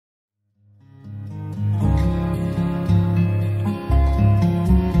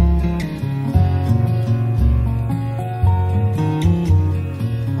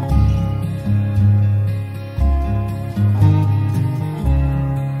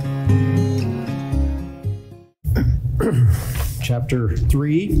chapter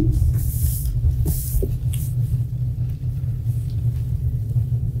 3.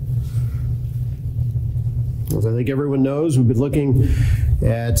 As I think everyone knows, we've been looking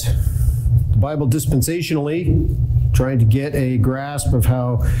at the Bible dispensationally, trying to get a grasp of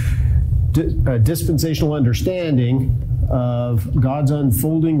how a dispensational understanding of God's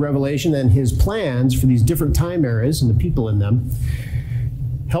unfolding revelation and his plans for these different time eras and the people in them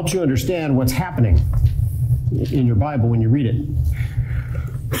helps you understand what's happening in your Bible when you read it.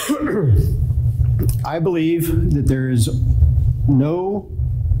 I believe that there is no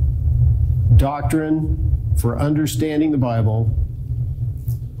doctrine for understanding the Bible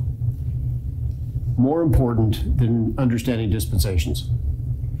more important than understanding dispensations.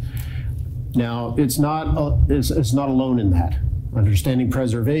 Now, it's not alone in that. Understanding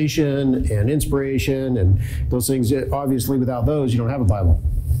preservation and inspiration and those things, obviously without those, you don't have a Bible,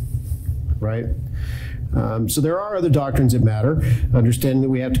 right? So there are other doctrines that matter. Understanding that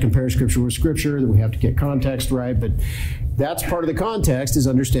we have to compare Scripture with Scripture, that we have to get context right, but that's part of the context, is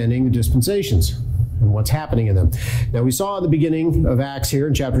understanding the dispensations and what's happening in them. Now, we saw in the beginning of Acts here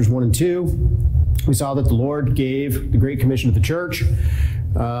in chapters 1 and 2, we saw that the Lord gave the Great Commission to the church,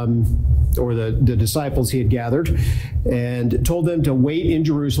 or the disciples he had gathered, and told them to wait in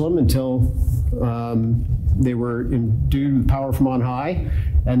Jerusalem until they were endued with power from on high,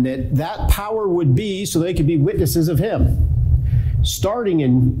 and that power would be so they could be witnesses of him, starting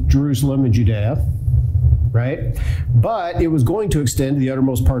in Jerusalem and Judea, right? But it was going to extend to the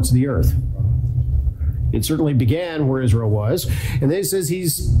uttermost parts of the earth. It certainly began where Israel was. And then it says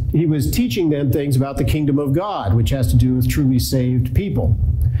he was teaching them things about the kingdom of God, which has to do with truly saved people.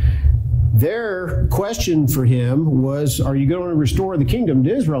 Their question for him was, are you going to restore the kingdom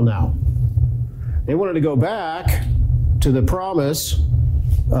to Israel now? They wanted to go back to the promise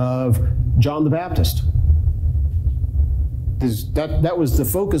of John the Baptist. That was the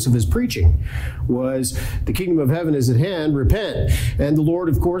focus of his preaching, was the kingdom of heaven is at hand, repent. And the Lord,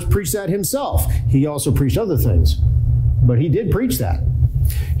 of course, preached that himself. He also preached other things, but he did preach that.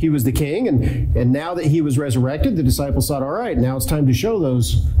 He was the king, and now that he was resurrected, the disciples thought, all right, now it's time to show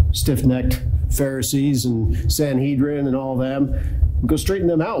those stiff-necked Pharisees and Sanhedrin and all of them, go straighten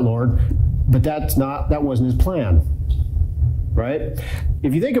them out, Lord. But that wasn't his plan, right?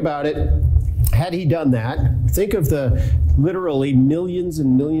 If you think about it, had he done that, think of the literally millions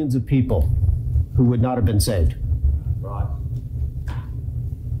and millions of people who would not have been saved. Right.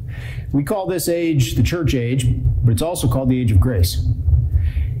 We call this age the church age, but it's also called the age of grace.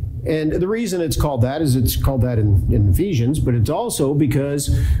 And the reason it's called that is it's called that in Ephesians, but it's also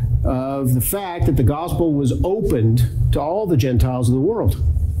because of the fact that the gospel was opened to all the Gentiles of the world.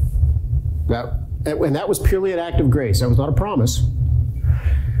 And that was purely an act of grace. That was not a promise.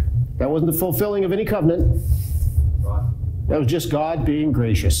 That wasn't the fulfilling of any covenant. Right. That was just God being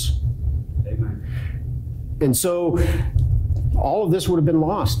gracious. Amen. And so all of this would have been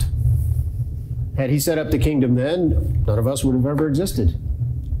lost. Had he set up the kingdom then, none of us would have ever existed.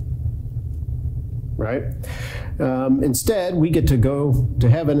 Right? Instead, we get to go to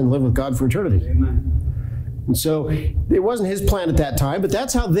heaven and live with God for eternity. Amen. And so it wasn't his plan at that time, but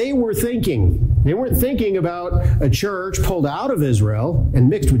that's how they were thinking. They weren't thinking about a church pulled out of Israel and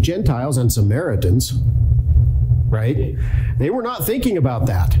mixed with Gentiles and Samaritans, right? They were not thinking about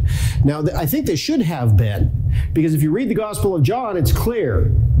that. Now, I think they should have been, because if you read the Gospel of John, it's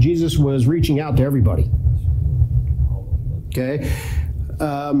clear Jesus was reaching out to everybody. Okay?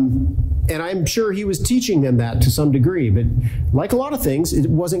 And I'm sure he was teaching them that to some degree, but like a lot of things, it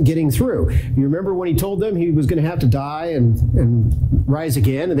wasn't getting through. You remember when he told them he was going to have to die and rise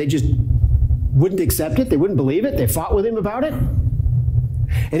again, and they just wouldn't accept it? They wouldn't believe it? They fought with him about it?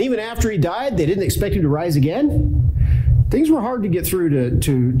 And even after he died, they didn't expect him to rise again? Things were hard to get through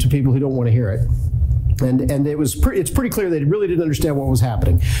to people who don't want to hear it. And it's pretty clear they really didn't understand what was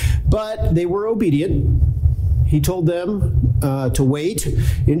happening. But they were obedient. He told them to wait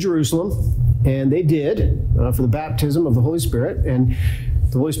in Jerusalem, and they did for the baptism of the Holy Spirit. And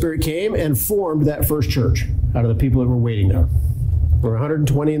the Holy Spirit came and formed that first church out of the people that were waiting there. There were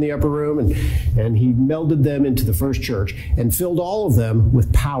 120 in the upper room, and he melded them into the first church and filled all of them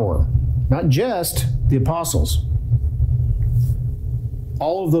with power, not just the apostles.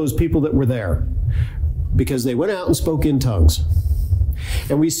 All of those people that were there, because they went out and spoke in tongues.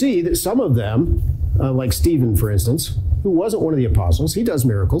 And we see that some of them, like Stephen, for instance, who wasn't one of the apostles, he does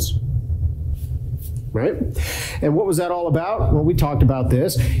miracles, right? And what was that all about? Well, we talked about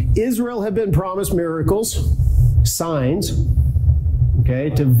this. Israel had been promised miracles, signs,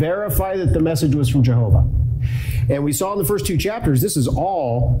 okay, to verify that the message was from Jehovah. And we saw in the first two chapters, this is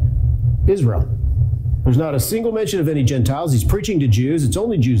all Israel. There's not a single mention of any Gentiles. He's preaching to Jews. It's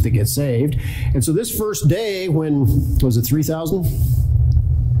only Jews that get saved. And so this first day when, was it 3,000?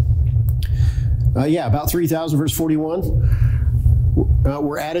 About 3,000, verse 41,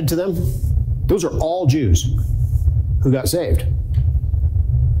 were added to them. Those are all Jews who got saved.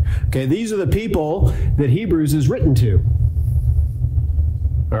 Okay, these are the people that Hebrews is written to.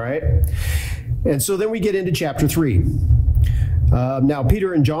 All right? And so then we get into chapter 3. Now,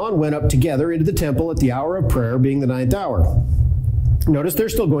 Peter and John went up together into the temple at the hour of prayer, being the 9th hour. Notice they're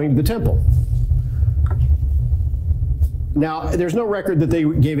still going to the temple. Now, there's no record that they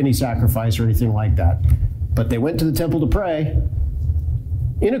gave any sacrifice or anything like that. But they went to the temple to pray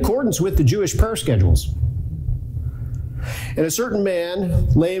in accordance with the Jewish prayer schedules. And a certain man,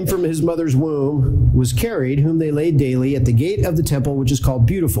 lame from his mother's womb, was carried, whom they laid daily at the gate of the temple, which is called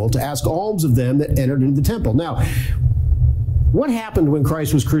Beautiful, to ask alms of them that entered into the temple. Now, what happened when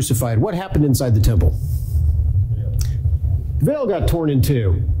Christ was crucified? What happened inside the temple? The veil got torn in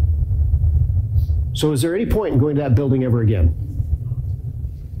two. So is there any point in going to that building ever again?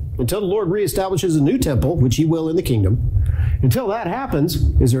 Until the Lord reestablishes a new temple, which he will in the kingdom, until that happens,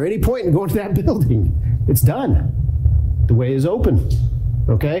 is there any point in going to that building? It's done. The way is open.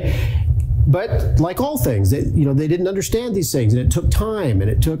 Okay? But like all things, they didn't understand these things, and it took time, and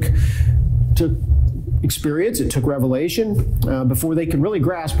it took experience, it took revelation before they could really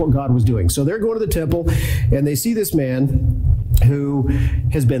grasp what God was doing. So they're going to the temple, and they see this man who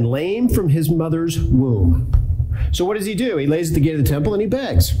has been lame from his mother's womb. So what does he do? He lays at the gate of the temple and he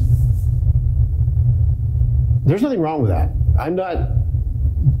begs. There's nothing wrong with that. I'm not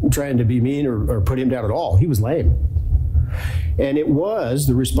trying to be mean or put him down at all. He was lame. And it was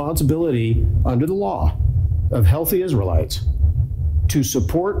the responsibility under the law of healthy Israelites to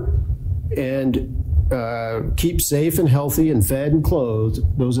support and keep safe and healthy and fed and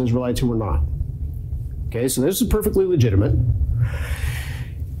clothed those Israelites who were not. Okay, so this is perfectly legitimate.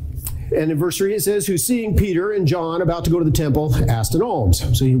 And in verse 3 it says, who seeing Peter and John about to go to the temple, asked an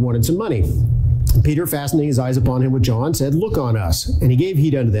alms. So he wanted some money. Peter, fastening his eyes upon him with John, said, look on us. And he gave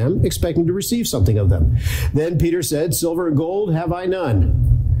heed unto them, expecting to receive something of them. Then Peter said, silver and gold have I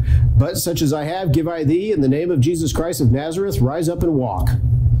none, but such as I have give I thee. In the name of Jesus Christ of Nazareth, rise up and walk.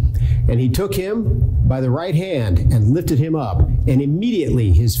 And he took him by the right hand and lifted him up. And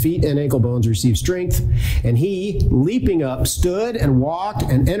immediately his feet and ankle bones received strength. And he, leaping up, stood and walked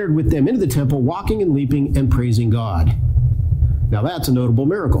and entered with them into the temple, walking and leaping and praising God. Now that's a notable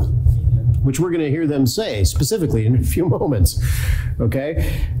miracle, which we're going to hear them say specifically in a few moments.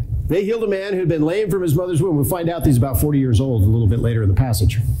 Okay? They healed a man who had been lame from his mother's womb. We'll find out that he's about 40 years old a little bit later in the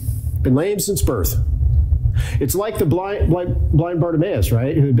passage. Been lame since birth. It's like the blind Bartimaeus,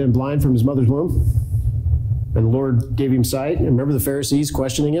 right? Who had been blind from his mother's womb. And the Lord gave him sight. And remember the Pharisees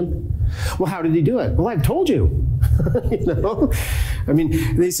questioning him? Well, how did he do it? Well, I've told you. I mean,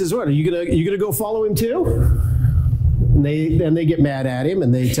 he says, what, are you gonna go follow him too? And they get mad at him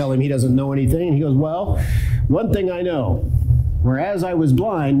and they tell him he doesn't know anything. And he goes, well, one thing I know, whereas I was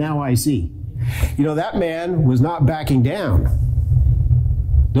blind, now I see. That man was not backing down.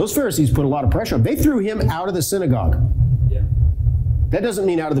 Those Pharisees put a lot of pressure on him. They threw him out of the synagogue. Yeah. That doesn't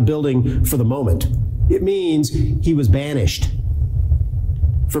mean out of the building for the moment. It means he was banished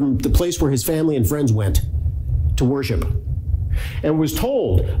from the place where his family and friends went to worship, and was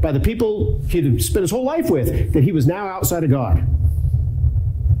told by the people he'd spent his whole life with that he was now outside of God.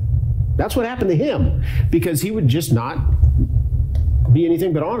 That's what happened to him, because he would just not be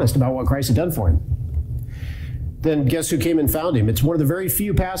anything but honest about what Christ had done for him. Then guess who came and found him? It's one of the very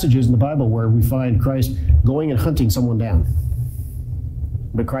few passages in the Bible where we find Christ going and hunting someone down.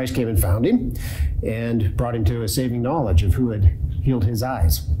 But Christ came and found him and brought him to a saving knowledge of who had healed his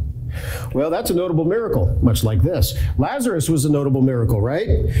eyes. Well, that's a notable miracle, much like this. Lazarus was a notable miracle, right?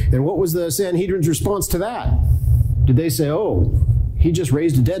 And what was the Sanhedrin's response to that? Did they say, oh, he just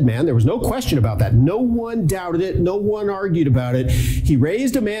raised a dead man? There was no question about that. No one doubted it. No one argued about it. He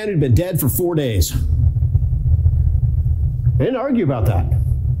raised a man who'd been dead for 4 days. They didn't argue about that.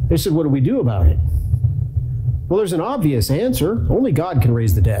 They said, what do we do about it? Well, there's an obvious answer. Only God can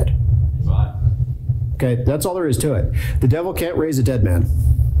raise the dead. Right. Okay, that's all there is to it. The devil can't raise a dead man.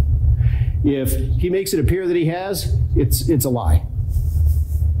 If he makes it appear that he has, it's a lie.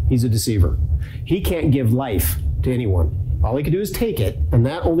 He's a deceiver. He can't give life to anyone. All he can do is take it, and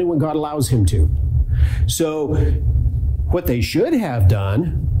that only when God allows him to. So what they should have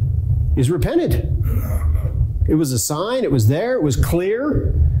done is repented. It was a sign. It was there. It was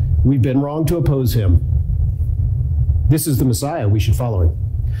clear. We've been wrong to oppose him. This is the Messiah. We should follow him.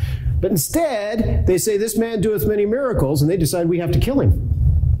 But instead, they say, this man doeth many miracles, and they decide we have to kill him.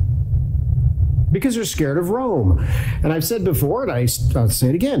 Because they're scared of Rome. And I've said before, and I'll say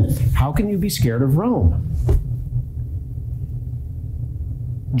it again, how can you be scared of Rome?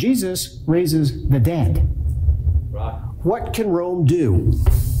 Jesus raises the dead. Right. What can Rome do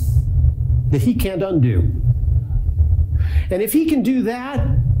that he can't undo? And if he can do that,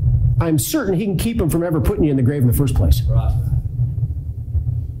 I'm certain he can keep them from ever putting you in the grave in the first place. Right.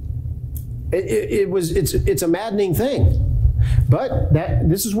 It's a maddening thing. But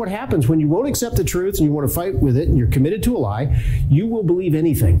this is what happens when you won't accept the truth and you want to fight with it and you're committed to a lie. You will believe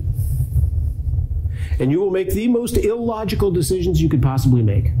anything. And you will make the most illogical decisions you could possibly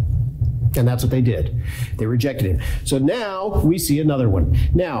make. And that's what they did. They rejected him. So now we see another one.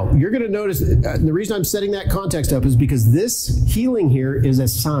 Now, you're going to notice, the reason I'm setting that context up is because this healing here is a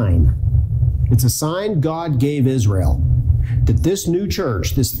sign. It's a sign God gave Israel that this new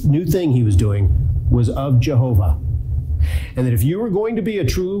church, this new thing he was doing, was of Jehovah. And that if you were going to be a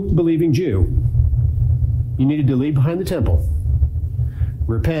true believing Jew, you needed to leave behind the temple,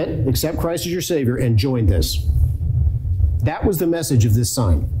 repent, accept Christ as your Savior, and join this. That was the message of this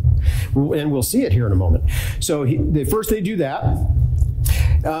sign. And we'll see it here in a moment. So first they do that.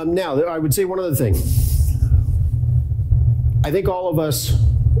 Now, I would say one other thing. I think all of us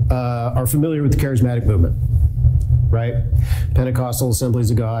are familiar with the charismatic movement, right? Pentecostal Assemblies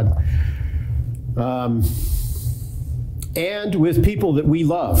of God. And with people that we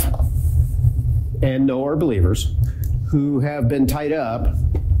love and know are believers who have been tied up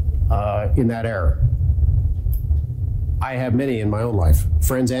in that error. I have many in my own life,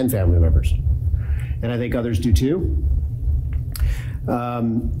 friends and family members. And I think others do too.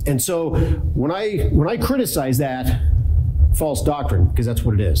 And so when I criticize that false doctrine, because that's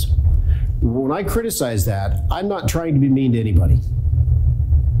what it is, when I criticize that, I'm not trying to be mean to anybody.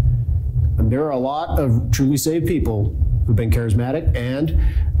 And there are a lot of truly saved people who've been charismatic, and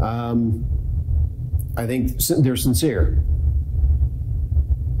I think they're sincere.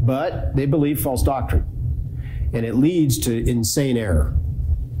 But they believe false doctrine, and it leads to insane error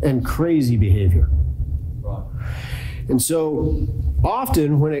and crazy behavior. Right. And so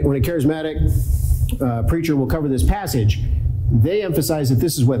often when a charismatic preacher will cover this passage, they emphasize that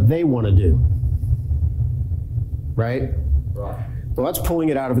this is what they want to do. Right? Right. Well, that's pulling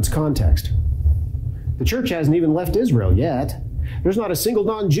it out of its context. The church hasn't even left Israel yet. There's not a single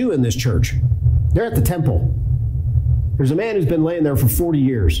non-Jew in this church. They're at the temple. There's a man who's been laying there for 40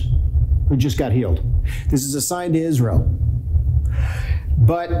 years who just got healed. This is a sign to Israel.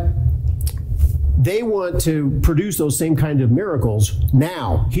 But they want to produce those same kind of miracles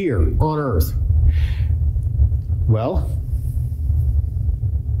now, here, on earth. Well,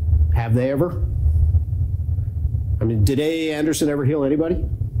 have they ever? I mean, did A. Anderson ever heal anybody?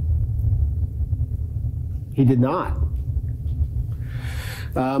 He did not.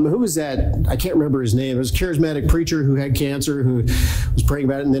 Who was that? I can't remember his name. It was a charismatic preacher who had cancer, who was praying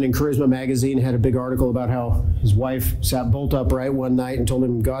about it, and then in Charisma magazine had a big article about how his wife sat bolt upright one night and told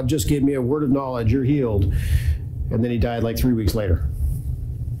him, God just gave me a word of knowledge, you're healed. And then he died like 3 weeks later.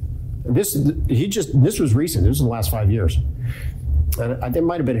 And this was recent. This was in the last 5 years. And it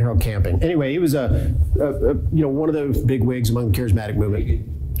might have been Harold Camping. Anyway, he was one of the big wigs among the charismatic movement.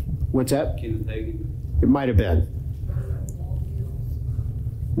 What's that? It might have been.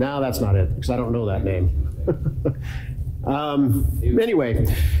 No, that's not it, because I don't know that name. Anyway,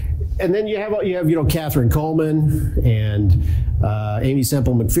 and then you have Catherine Coleman and Amy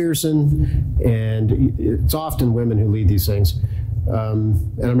Semple McPherson, and it's often women who lead these things.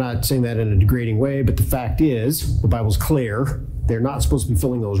 And I'm not saying that in a degrading way, but the fact is, the Bible's clear. They're not supposed to be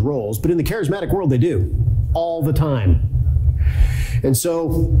filling those roles, but in the charismatic world, they do all the time. And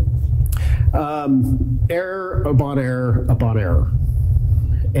so, error upon error upon error.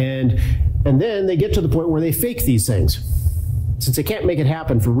 And then they get to the point where they fake these things. Since they can't make it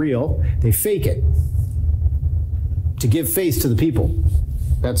happen for real, they fake it to give faith to the people.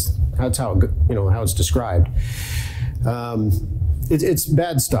 That's how how it's described. It's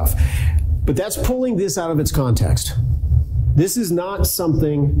bad stuff. But that's pulling this out of its context. This is not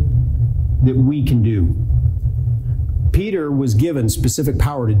something that we can do. Peter was given specific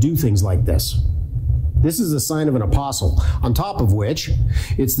power to do things like this. This is a sign of an apostle, on top of which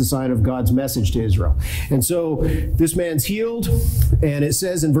it's the sign of God's message to Israel. And so this man's healed, and it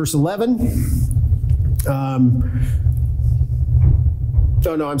says in verse 11,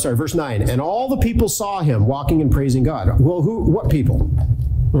 verse 9, and all the people saw him walking and praising God. Well, what people?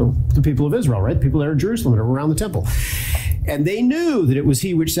 Well, the people of Israel, right? The people that are in Jerusalem and around the temple. And they knew that it was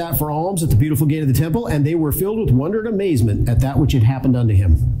he which sat for alms at the beautiful gate of the temple, and they were filled with wonder and amazement at that which had happened unto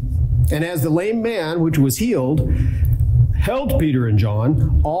him. And as the lame man which was healed held Peter and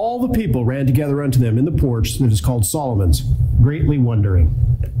John, all the people ran together unto them in the porch that is called Solomon's, greatly wondering.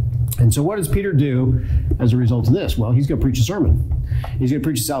 And so what does Peter do as a result of this? Well, he's going to preach a sermon. He's going to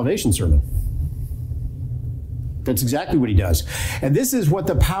preach a salvation sermon. That's exactly what he does. And this is what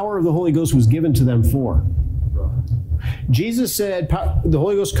the power of the Holy Ghost was given to them for. Jesus said, the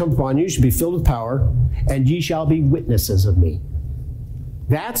Holy Ghost come upon you, you shall be filled with power, and ye shall be witnesses of me.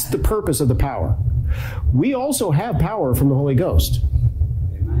 That's the purpose of the power. We also have power from the Holy Ghost.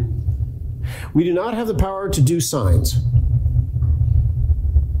 Amen. We do not have the power to do signs.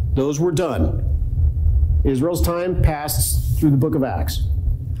 Those were done. Israel's time passed through the book of Acts.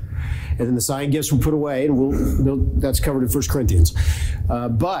 And then the sign gifts were put away, and that's covered in 1 Corinthians.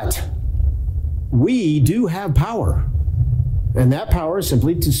 But we do have power. And that power is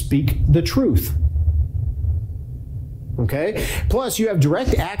simply to speak the truth. Okay? Plus, you have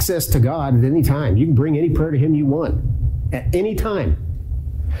direct access to God at any time. You can bring any prayer to Him you want at any time.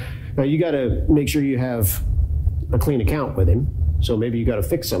 Now, you got to make sure you have a clean account with Him. So maybe you got to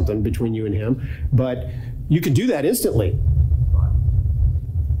fix something between you and Him. But you can do that instantly.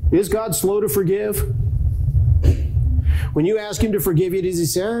 Is God slow to forgive? When you ask Him to forgive you, does He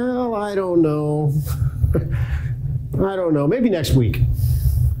say, "Well, I don't know. I don't know. Maybe next week"?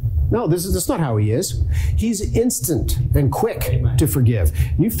 No, that's not how He is. He's instant and quick to forgive.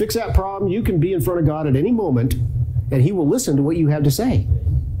 You fix that problem, you can be in front of God at any moment, and He will listen to what you have to say.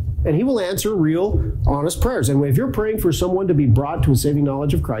 And He will answer real, honest prayers. And if you're praying for someone to be brought to a saving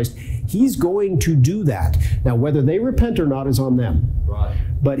knowledge of Christ, He's going to do that. Now, whether they repent or not is on them. Right.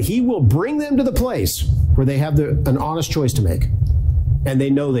 But He will bring them to the place where they have an honest choice to make. And they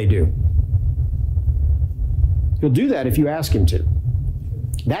know they do. He'll do that if you ask Him to.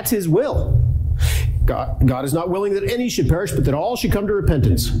 That's His will. God is not willing that any should perish, but that all should come to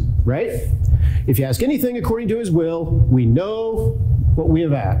repentance. Right? If you ask anything according to His will, we know what we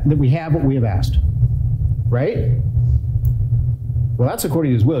have asked, that we have what we have asked. Right? Well, that's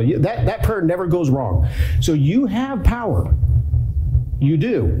according to His will. That prayer never goes wrong. So you have power. You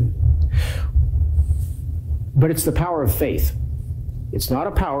do. But it's the power of faith. It's not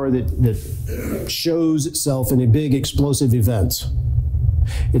a power that shows itself in big explosive events.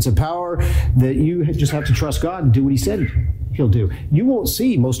 It's a power that you just have to trust God and do what He said He'll do. You won't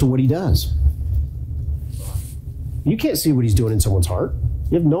see most of what He does. You can't see what He's doing in someone's heart.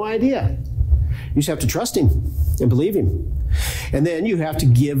 You have no idea. You just have to trust Him and believe Him. And then you have to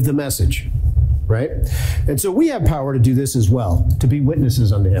give the message, right? And so we have power to do this as well, to be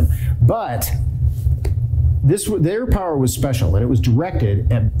witnesses unto Him. But their power was special, and it was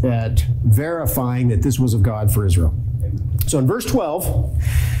directed at verifying that this was of God for Israel. So in verse 12,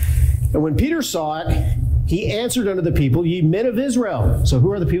 and when Peter saw it, he answered unto the people, "Ye men of Israel." So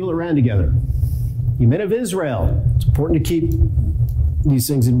who are the people that ran together? Ye men of Israel. It's important to keep these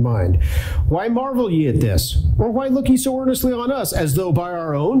things in mind. "Why marvel ye at this? Or why look ye so earnestly on us, as though by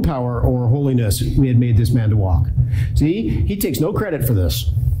our own power or holiness we had made this man to walk?" See, he takes no credit for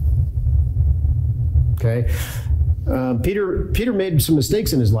this. Okay? Peter made some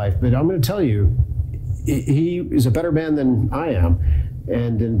mistakes in his life, but I'm going to tell you, he is a better man than I am,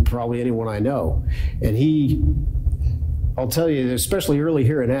 and than probably anyone I know. And I'll tell you, especially early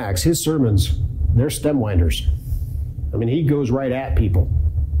here in Acts, his sermons, they're stem winders. I mean, he goes right at people.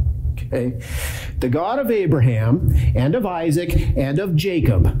 Okay? "The God of Abraham and of Isaac and of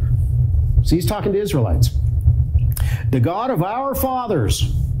Jacob." So he's talking to Israelites. "The God of our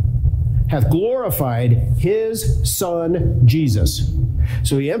fathers hath glorified His Son, Jesus."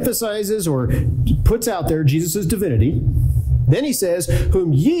 So he emphasizes or puts out there Jesus' divinity. Then he says,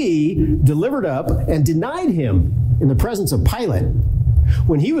 "Whom ye delivered up and denied Him in the presence of Pilate,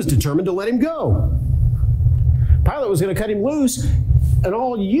 when he was determined to let Him go." Pilate was going to cut Him loose, and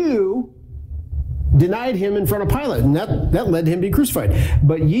all you denied Him in front of Pilate, and that led to Him to be crucified.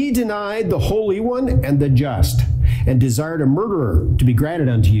 "But ye denied the Holy One and the Just, and desired a murderer to be granted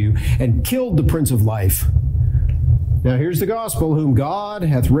unto you, and killed the Prince of Life. Now here's the gospel, whom God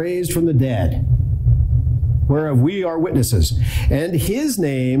hath raised from the dead, whereof we are witnesses. And His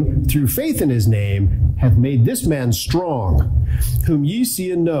name, through faith in His name, hath made this man strong, whom ye see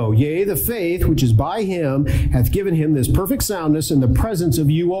and know. Yea, the faith which is by Him hath given Him this perfect soundness in the presence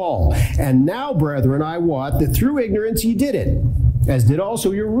of you all. And now, brethren, I wot that through ignorance ye did it, as did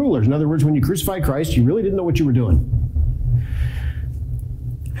also your rulers." In other words, when you crucified Christ, you really didn't know what you were doing.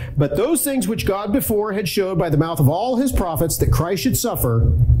 "But those things which God before had showed by the mouth of all His prophets that Christ should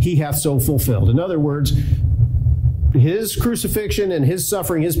suffer, He hath so fulfilled." In other words, His crucifixion and His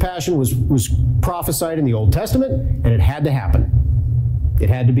suffering, His passion was prophesied in the Old Testament, and it had to happen. It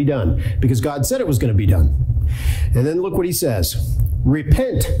had to be done, because God said it was going to be done. And then look what he says.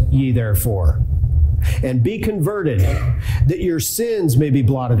 Repent ye therefore, and be converted, that your sins may be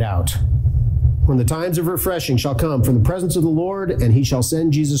blotted out, when the times of refreshing shall come from the presence of the Lord, and he shall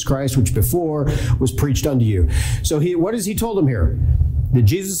send Jesus Christ, which before was preached unto you. So what has he told them here? That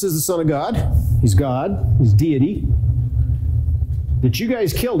Jesus is the Son of God. He's God. He's deity. That you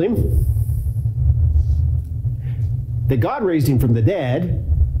guys killed him. That God raised him from the dead.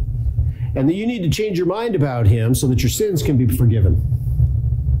 And that you need to change your mind about him so that your sins can be forgiven.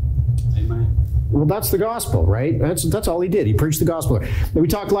 Amen. Well, that's the gospel, right? That's all he did. He preached the gospel. And we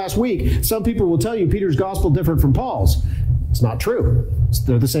talked last week. Some people will tell you Peter's gospel different from Paul's. It's not true.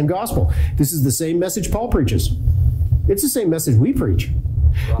 They're the same gospel. This is the same message Paul preaches. It's the same message we preach.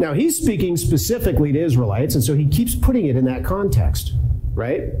 Right. Now, he's speaking specifically to Israelites, and so he keeps putting it in that context,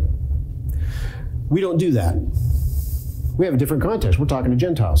 right? We don't do that. We have a different context. We're talking to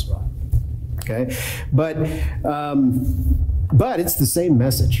Gentiles. Okay? But it's the same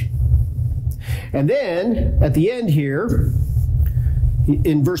message. And then, at the end here,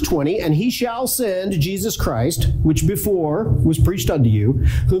 in verse 20, and he shall send Jesus Christ, which before was preached unto you,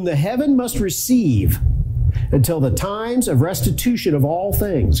 whom the heaven must receive until the times of restitution of all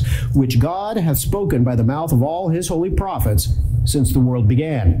things, which God hath spoken by the mouth of all his holy prophets since the world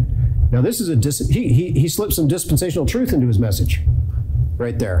began. Now this is he slipped some dispensational truth into his message.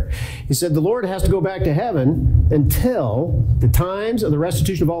 Right there. He said the Lord has to go back to heaven until the times of the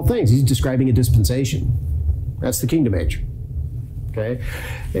restitution of all things. He's describing a dispensation. That's the kingdom age. Okay?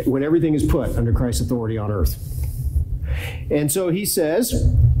 When everything is put under Christ's authority on earth. And so he says,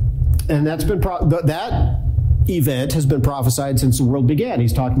 and that event has been prophesied since the world began.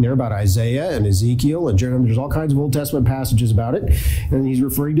 He's talking there about Isaiah and Ezekiel and Jeremiah. There's all kinds of Old Testament passages about it, and he's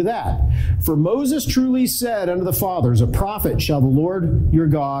referring to that. For Moses truly said unto the fathers, a prophet shall the Lord your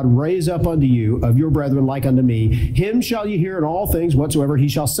God raise up unto you of your brethren like unto me. Him shall ye hear in all things whatsoever he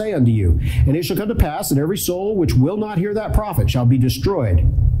shall say unto you. And it shall come to pass that every soul which will not hear that prophet shall be destroyed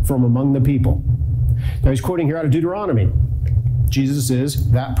from among the people. Now he's quoting here out of Deuteronomy. Jesus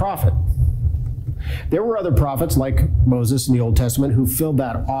is that prophet. There were other prophets like Moses in the Old Testament who filled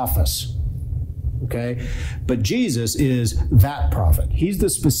that office. Okay? But Jesus is that prophet. He's the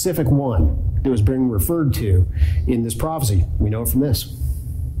specific one that was being referred to in this prophecy. We know it from this.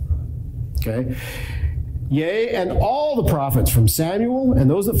 Okay? Yea, and all the prophets from Samuel and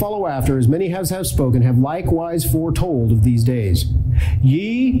those that follow after, as many as have spoken, have likewise foretold of these days.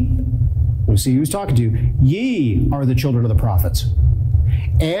 Ye, we see who he's talking to, ye are the children of the prophets,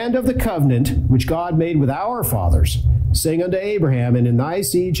 and of the covenant which God made with our fathers, saying unto Abraham, and in thy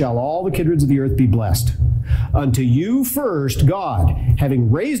seed shall all the kindreds of the earth be blessed. Unto you first God,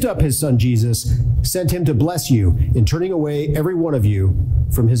 having raised up his son Jesus, sent him to bless you in turning away every one of you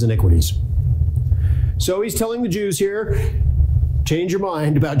from his iniquities. So he's telling the Jews here, change your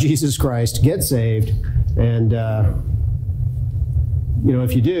mind about Jesus Christ, get saved, and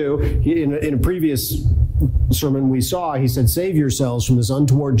if you do, in a previous sermon we saw, he said, save yourselves from this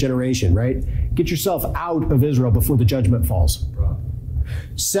untoward generation, right? Get yourself out of Israel before the judgment falls.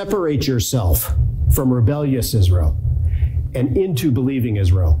 Separate yourself from rebellious Israel and into believing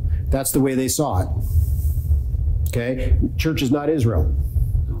Israel. That's the way they saw it. Okay? Church is not Israel.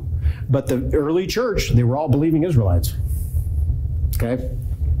 But the early church, they were all believing Israelites. Okay?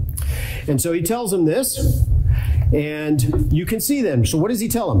 And so he tells them this, and you can see them. So what does he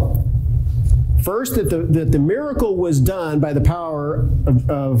tell them? First, that the miracle was done by the power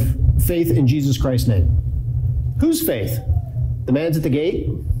of faith in Jesus Christ's name. Whose faith? The man's at the gate?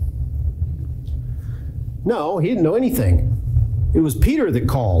 No, he didn't know anything. It was Peter that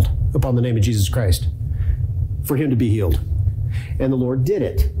called upon the name of Jesus Christ for him to be healed. And the Lord did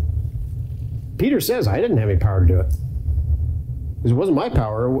it. Peter says, I didn't have any power to do it. Because it wasn't my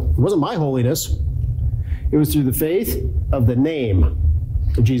power. It wasn't my holiness. It was through the faith of the name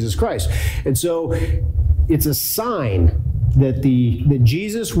of Jesus Christ. And so it's a sign that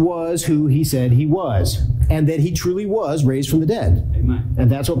Jesus was who he said he was, and that he truly was raised from the dead. Amen. And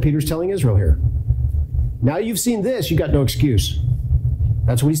that's what Peter's telling Israel here. Now you've seen this, you got no excuse.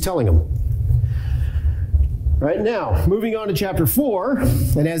 That's what he's telling them. Right now, moving on to chapter 4,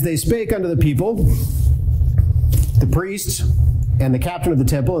 and as they spake unto the people, the priests and the captain of the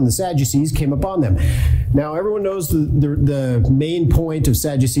temple and the Sadducees came upon them. Now, everyone knows the main point of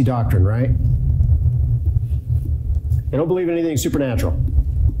Sadducee doctrine, right? They don't believe in anything supernatural.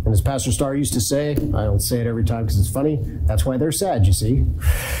 And as Pastor Starr used to say, I don't say it every time because it's funny, that's why they're sad, you see.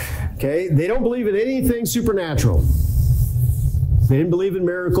 Okay? They don't believe in anything supernatural. They didn't believe in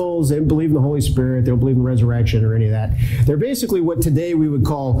miracles. They didn't believe in the Holy Spirit. They don't believe in resurrection or any of that. They're basically what today we would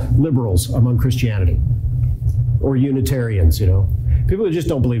call liberals among Christianity. or Unitarians, People who just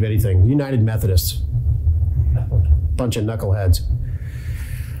don't believe anything. United Methodists. Bunch of knuckleheads.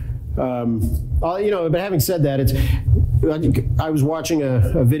 But having said that, I was watching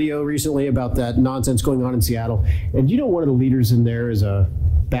a video recently about that nonsense going on in Seattle, and one of the leaders in there is a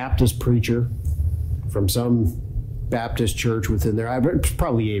Baptist preacher from some Baptist church within there.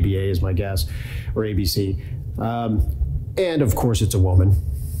 Probably ABA is my guess, or ABC. And of course, it's a woman.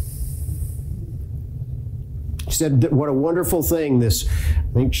 She said, what a wonderful thing I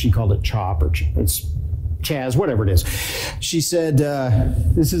think she called it CHOP, or it's Chaz, whatever it is. She said,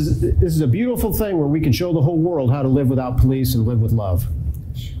 this is a beautiful thing where we can show the whole world how to live without police and live with love.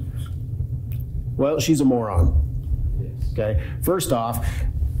 Well, she's a moron. Okay. First off,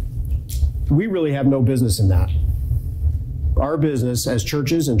 we really have no business in that. Our business as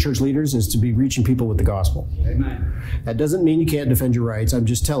churches and church leaders is to be reaching people with the gospel. Amen. That doesn't mean you can't defend your rights. I'm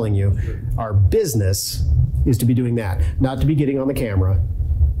just telling you, our business is to be doing that, not to be getting on the camera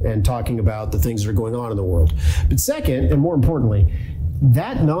and talking about the things that are going on in the world. But second, and more importantly,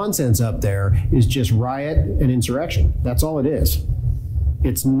 that nonsense up there is just riot and insurrection. That's all it is.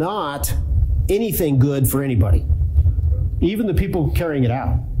 It's not anything good for anybody, even the people carrying it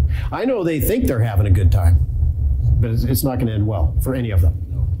out. I know they think they're having a good time, but it's not going to end well for any of them.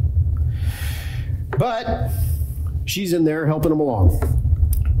 But she's in there helping them along.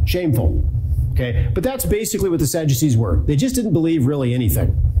 Shameful. Okay, but that's basically what the Sadducees were. They just didn't believe really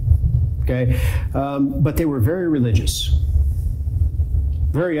anything. Okay, but they were very religious,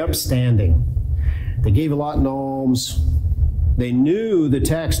 very upstanding. They gave a lot in alms. They knew the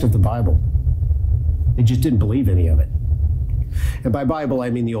text of the Bible. They just didn't believe any of it. And by Bible, I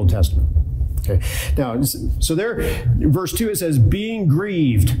mean the Old Testament. Okay, now, so there, in verse 2, it says, being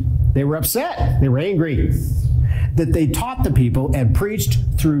grieved. They were upset. They were angry that they taught the people and preached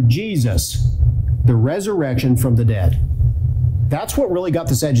through Jesus the resurrection from the dead. That's what really got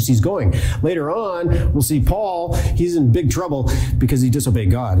the Sadducees going. Later on, we'll see Paul, he's in big trouble because he disobeyed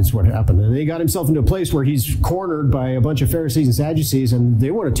God, is what happened. And he got himself into a place where he's cornered by a bunch of Pharisees and Sadducees, and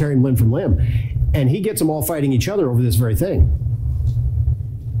they want to tear him limb from limb. And he gets them all fighting each other over this very thing.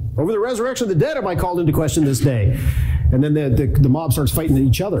 Over the resurrection of the dead am I called into question this day. And then the mob starts fighting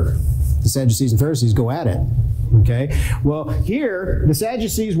each other. The Sadducees and Pharisees go at it. Okay, well, here, the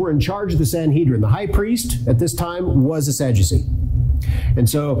Sadducees were in charge of the Sanhedrin. The high priest at this time was a Sadducee. And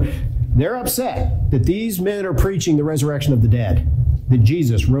so they're upset that these men are preaching the resurrection of the dead, that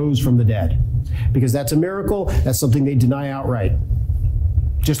Jesus rose from the dead, because that's a miracle. That's something they deny outright,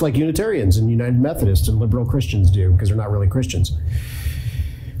 just like Unitarians and United Methodists and liberal Christians do, because they're not really Christians.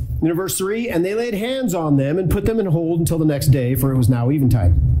 In verse 3, and they laid hands on them and put them in hold until the next day, for it was now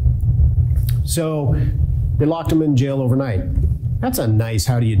eventide. So they locked them in jail overnight. That's a nice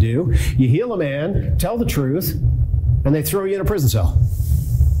how do you do. You heal a man, tell the truth, and they throw you in a prison cell.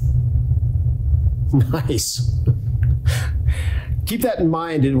 Nice. Keep that in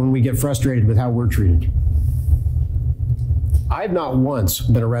mind when we get frustrated with how we're treated. I've not once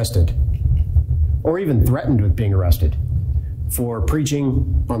been arrested or even threatened with being arrested for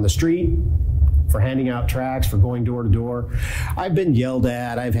preaching on the street, for handing out tracts, for going door to door. I've been yelled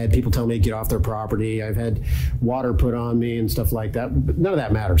at. I've had people tell me to get off their property. I've had water put on me and stuff like that. But none of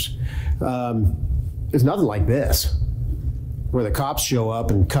that matters. It's nothing like this, where the cops show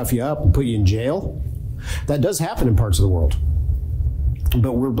up and cuff you up and put you in jail. That does happen in parts of the world.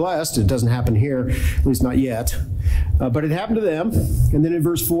 But we're blessed. It doesn't happen here, at least not yet. But it happened to them. And then in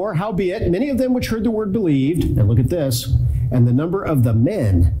verse 4, howbeit, many of them which heard the word believed, and look at this, and the number of the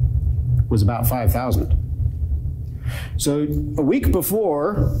men was about 5,000. So a week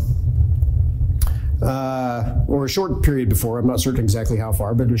before, or a short period before, I'm not certain exactly how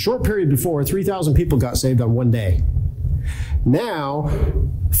far, but a short period before, 3,000 people got saved on one day. Now,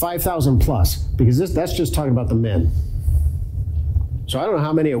 5,000 plus, because that's just talking about the men. So I don't know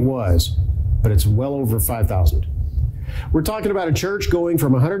how many it was, but it's well over 5,000. We're talking about a church going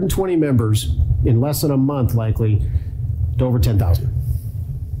from 120 members in less than a month, likely, to over 10,000.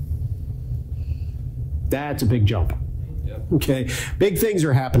 That's a big jump. Yep. Okay, big things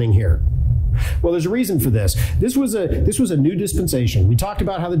are happening here. Well, there's a reason for this. This was a new dispensation. We talked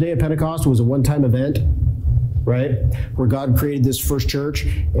about how the day of Pentecost was a one-time event, right? Where God created this first church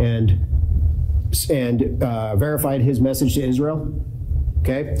and verified his message to Israel.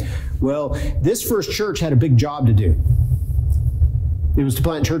 Okay? Well, this first church had a big job to do. It was to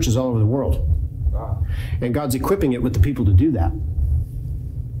plant churches all over the world. Wow. And God's equipping it with the people to do that.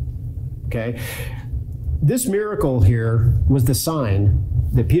 Okay? This miracle here was the sign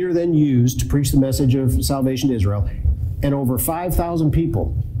that Peter then used to preach the message of salvation to Israel, and over 5,000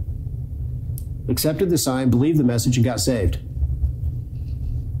 people accepted the sign, believed the message, and got saved.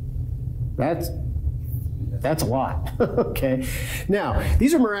 That's a lot. Okay. Now,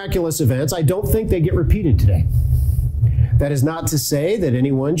 these are miraculous events. I don't think they get repeated today. That is not to say that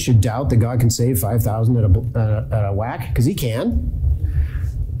anyone should doubt that God can save 5,000 at a whack, because he can.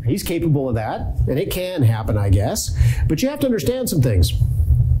 He's capable of that, and it can happen, I guess. But you have to understand some things.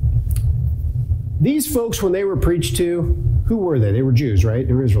 These folks, when they were preached to, who were they? They were Jews, right?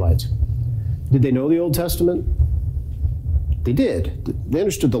 They were Israelites. Did they know the Old Testament? They did. They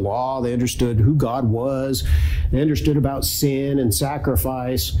understood the law. They understood who God was. They understood about sin and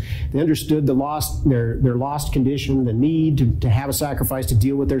sacrifice. They understood their lost condition, the need to have a sacrifice to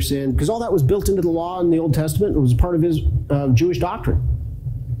deal with their sin, because all that was built into the law in the Old Testament. It was part of his Jewish doctrine.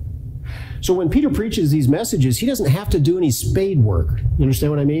 So when Peter preaches these messages, he doesn't have to do any spade work. You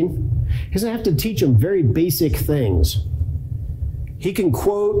understand what I mean? He doesn't have to teach them very basic things. He can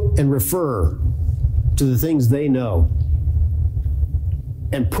quote and refer to the things they know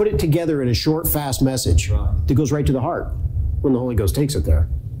and put it together in a short, fast message that goes right to the heart when the Holy Ghost takes it there.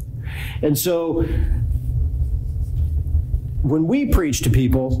 And so when we preach to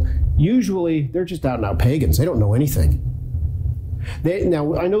people, usually they're just out and out pagans. They don't know anything.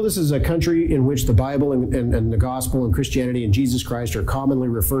 Now, I know this is a country in which the Bible and the gospel and Christianity and Jesus Christ are commonly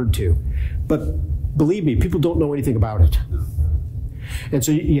referred to. But believe me, people don't know anything about it. And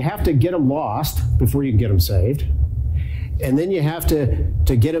so you have to get them lost before you can get them saved. And then you have to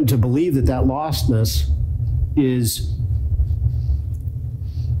get them to believe that lostness is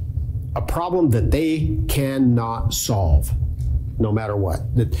a problem that they cannot solve, no matter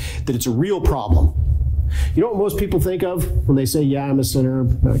what. That it's a real problem. You know what most people think of when they say, yeah, I'm a sinner,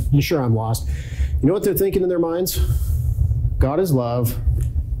 you sure I'm lost? You know what they're thinking in their minds? God is love.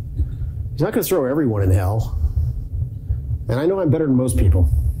 He's not going to throw everyone in hell. And I know I'm better than most people.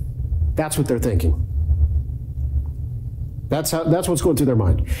 That's what they're thinking. That's what's going through their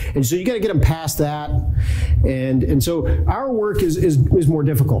mind. And so you got to get them past that. And so our work is more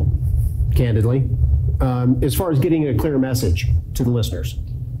difficult, candidly, as far as getting a clear message to the listeners.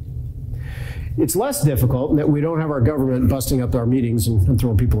 It's less difficult in that we don't have our government busting up our meetings and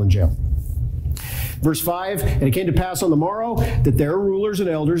throwing people in jail. Verse 5, and it came to pass on the morrow that their rulers and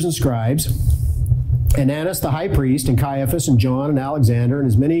elders and scribes, and Annas the high priest, and Caiaphas, and John, and Alexander, and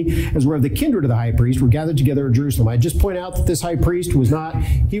as many as were of the kindred of the high priest, were gathered together at Jerusalem. I just point out that this high priest he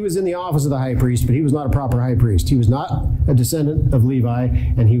was in the office of the high priest, but he was not a proper high priest. He was not a descendant of Levi,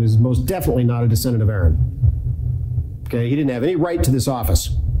 and he was most definitely not a descendant of Aaron. Okay, he didn't have any right to this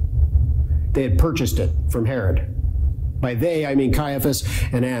office. They had purchased it from Herod. By they, I mean Caiaphas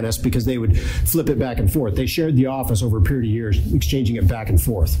and Annas, because they would flip it back and forth. They shared the office over a period of years, exchanging it back and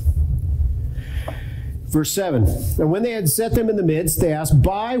forth. Verse 7, and when they had set them in the midst, they asked,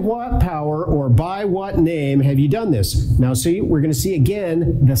 by what power or by what name have you done this? Now see, we're going to see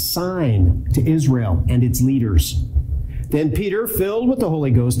again the sign to Israel and its leaders. Then Peter, filled with the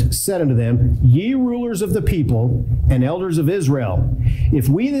Holy Ghost, said unto them, ye rulers of the people and elders of Israel, if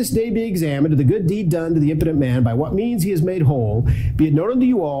we this day be examined of the good deed done to the impotent man, by what means he is made whole, be it known unto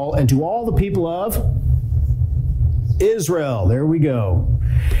you all and to all the people of Israel, there we go,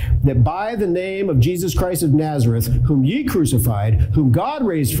 that by the name of Jesus Christ of Nazareth, whom ye crucified, whom God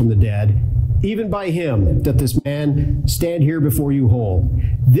raised from the dead, even by him doth this man stand here before you whole.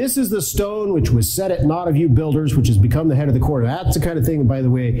 This is the stone which was set at naught of you builders, which has become the head of the corner. That's the kind of thing, by the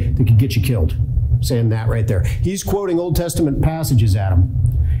way, that could get you killed. Saying that right there. He's quoting Old Testament passages at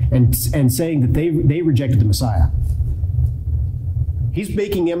them and saying that they rejected the Messiah. He's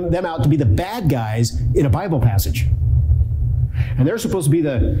making them out to be the bad guys in a Bible passage. And they're supposed to be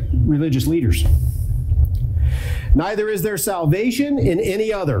the religious leaders. Neither is there salvation in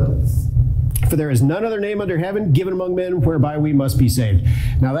any other. For there is none other name under heaven given among men whereby we must be saved.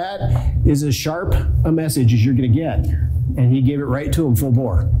 Now that is as sharp a message as you're going to get. And he gave it right to them full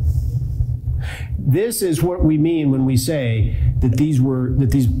bore. This is what we mean when we say that these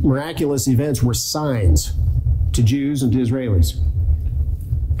miraculous events were signs to Jews and to Israelis.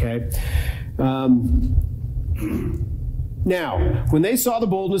 Okay? Now, when they saw the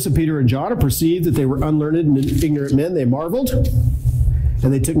boldness of Peter and John and perceived that they were unlearned and ignorant men, they marveled.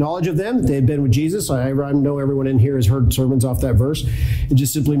 And they took knowledge of them, that they had been with Jesus. I know everyone in here has heard sermons off that verse. It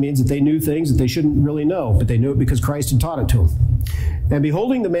just simply means that they knew things that they shouldn't really know, but they knew it because Christ had taught it to them. And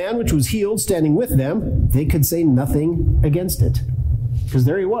beholding the man which was healed standing with them, they could say nothing against it. Because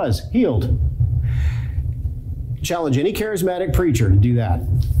there he was, healed. Challenge any charismatic preacher to do that.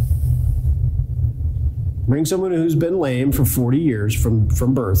 Bring someone who's been lame for 40 years from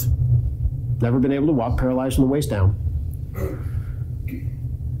birth, never been able to walk, paralyzed from the waist down.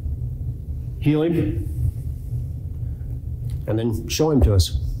 heal him, and then show him to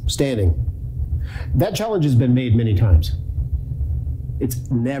us, standing. That challenge has been made many times. It's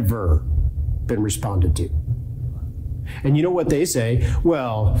never been responded to. And you know what they say?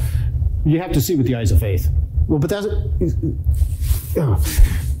 Well, you have to see with the eyes of faith. Well, but that's...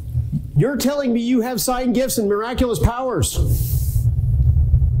 You're telling me you have sign gifts and miraculous powers.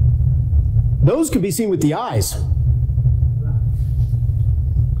 Those could be seen with the eyes.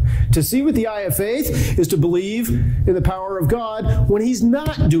 To see with the eye of faith is to believe in the power of God when he's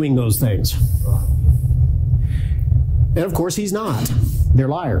not doing those things. And of course, he's not. They're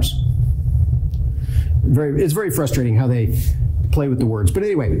liars. It's very frustrating how they play with the words. But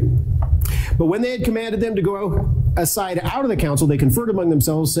anyway, but when they had commanded them to go aside out of the council, they conferred among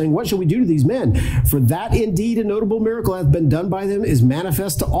themselves, saying, what shall we do to these men? For that indeed a notable miracle hath been done by them is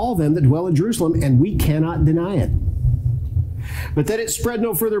manifest to all them that dwell in Jerusalem, and we cannot deny it. But that it spread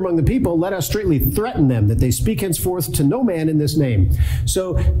no further among the people, let us straitly threaten them, that they speak henceforth to no man in this name.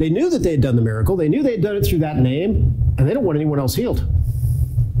 So they knew that they had done the miracle. They knew they had done it through that name, and they don't want anyone else healed.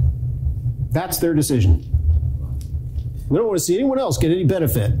 That's their decision. We don't want to see anyone else get any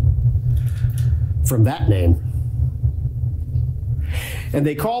benefit from that name. And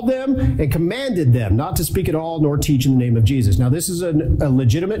they called them and commanded them not to speak at all nor teach in the name of Jesus. Now, this is a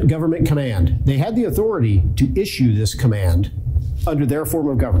legitimate government command. They had the authority to issue this command under their form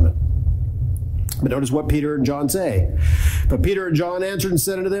of government. But notice what Peter and John say. But Peter and John answered and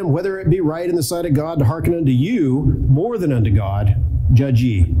said unto them, whether it be right in the sight of God to hearken unto you more than unto God, judge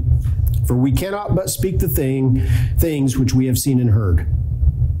ye. For we cannot but speak the things which we have seen and heard.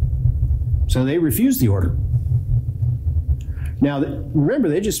 So they refused the order. Now, remember,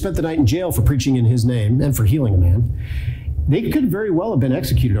 they just spent the night in jail for preaching in his name and for healing a man. They could very well have been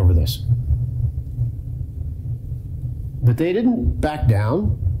executed over this. But they didn't back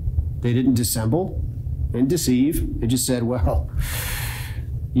down. They didn't dissemble. They didn't deceive. They just said, well,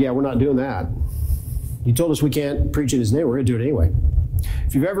 yeah, we're not doing that. You told us we can't preach in his name. We're going to do it anyway.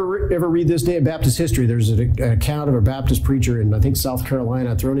 If you've ever read this day of Baptist history, there's an account of a Baptist preacher in, I think, South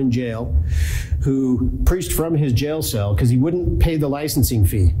Carolina, thrown in jail, who preached from his jail cell because he wouldn't pay the licensing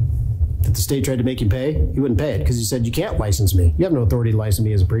fee that the state tried to make him pay. He wouldn't pay it because he said, you can't license me. You have no authority to license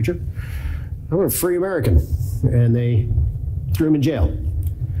me as a preacher. I'm a free American. And they threw him in jail.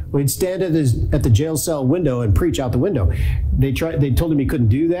 Well, he'd stand at the jail cell window and preach out the window. They told him he couldn't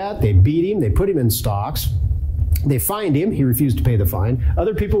do that. They beat him. They put him in stocks. They fined him. He refused to pay the fine.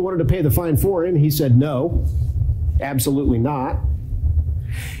 Other people wanted to pay the fine for him. He said no, absolutely not.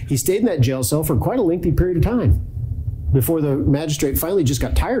 He stayed in that jail cell for quite a lengthy period of time before the magistrate finally just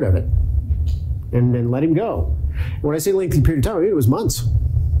got tired of it and then let him go. When I say lengthy period of time, I mean it was months.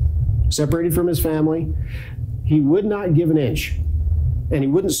 Separated from his family. He would not give an inch. And he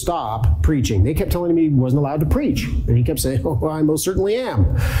wouldn't stop preaching. They kept telling him he wasn't allowed to preach. And he kept saying, oh, well, I most certainly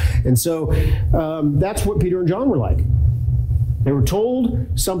am. And so that's what Peter and John were like. They were told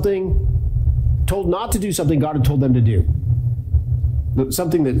not to do something God had told them to do.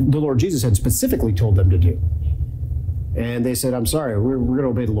 Something that the Lord Jesus had specifically told them to do. And they said, I'm sorry, we're going to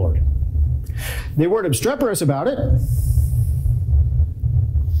obey the Lord. They weren't obstreperous about it.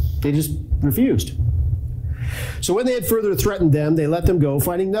 They just refused. So when they had further threatened them, they let them go,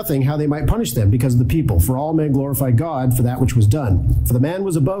 finding nothing how they might punish them because of the people. For all men glorified God for that which was done. For the man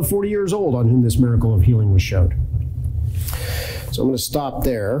was above 40 years old on whom this miracle of healing was showed. So I'm going to stop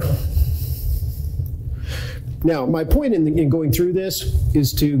there. Now, my point in going through this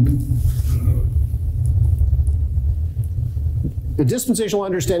is the dispensational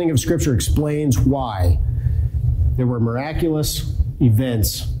understanding of Scripture explains why there were miraculous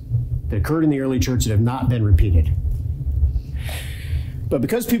events that occurred in the early church that have not been repeated. But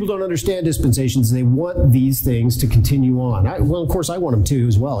because people don't understand dispensations, they want these things to continue on. Well, of course, I want them to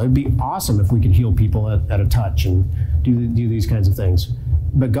as well. It would be awesome if we could heal people at a touch and do these kinds of things.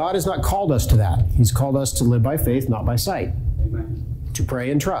 But God has not called us to that. He's called us to live by faith, not by sight. Amen. To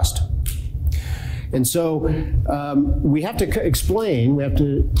pray and trust. And so we have to explain, we have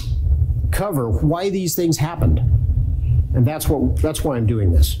to cover why these things happened. And that's why I'm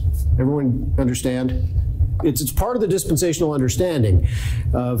doing this. Everyone understand? It's part of the dispensational understanding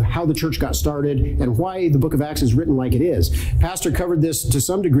of how the church got started and why the book of Acts is written like it is. Pastor covered this to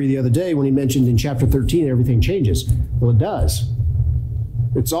some degree the other day when he mentioned in chapter 13 everything changes. Well, it does.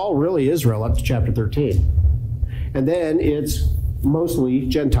 It's all really Israel up to chapter 13. And then it's mostly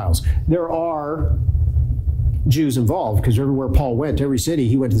Gentiles. There are Jews involved because everywhere Paul went, to every city,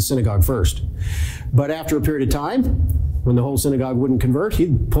 he went to the synagogue first. But after a period of time, when the whole synagogue wouldn't convert,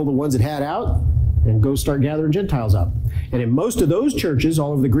 he'd pull the ones that had out and go start gathering Gentiles up. And in most of those churches,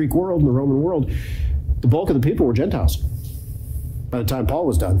 all over the Greek world and the Roman world, the bulk of the people were Gentiles by the time Paul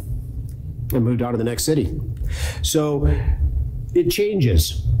was done and moved on to the next city. So it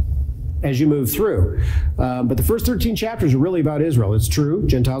changes as you move through. But the first 13 chapters are really about Israel. It's true,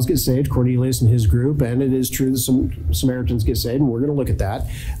 Gentiles get saved, Cornelius and his group, and it is true that some Samaritans get saved, and we're going to look at that.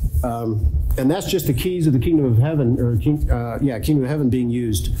 And that's just the keys of the kingdom of heaven, or kingdom of heaven being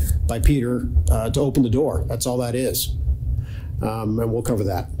used by Peter to open the door. That's all that is. And we'll cover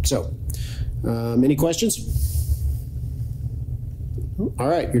that. So, any questions? All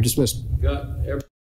right, you're dismissed. Got every